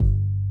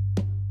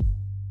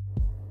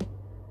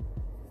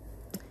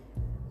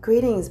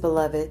Greetings,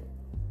 beloved.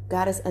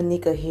 Goddess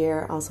Anika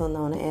here, also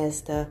known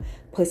as the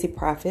Pussy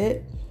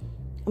Prophet.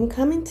 I'm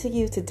coming to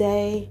you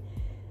today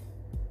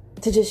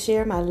to just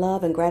share my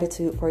love and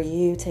gratitude for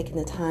you taking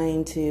the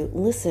time to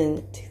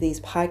listen to these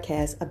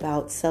podcasts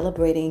about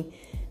celebrating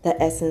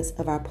the essence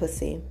of our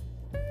pussy,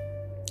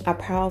 our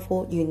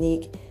powerful,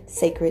 unique,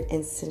 sacred,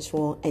 and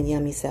sensual and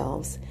yummy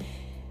selves.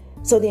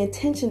 So the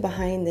intention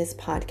behind this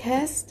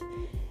podcast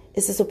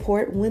is to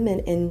support women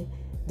in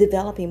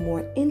developing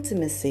more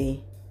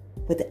intimacy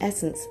with the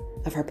essence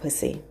of her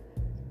pussy.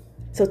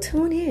 So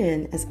tune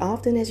in as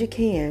often as you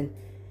can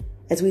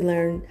as we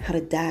learn how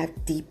to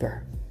dive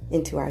deeper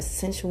into our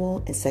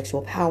sensual and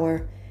sexual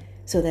power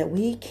so that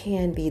we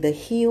can be the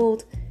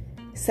healed,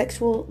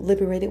 sexual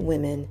liberated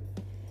women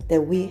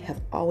that we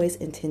have always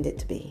intended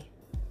to be.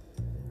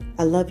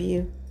 I love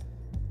you.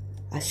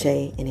 Ashe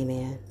and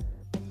amen.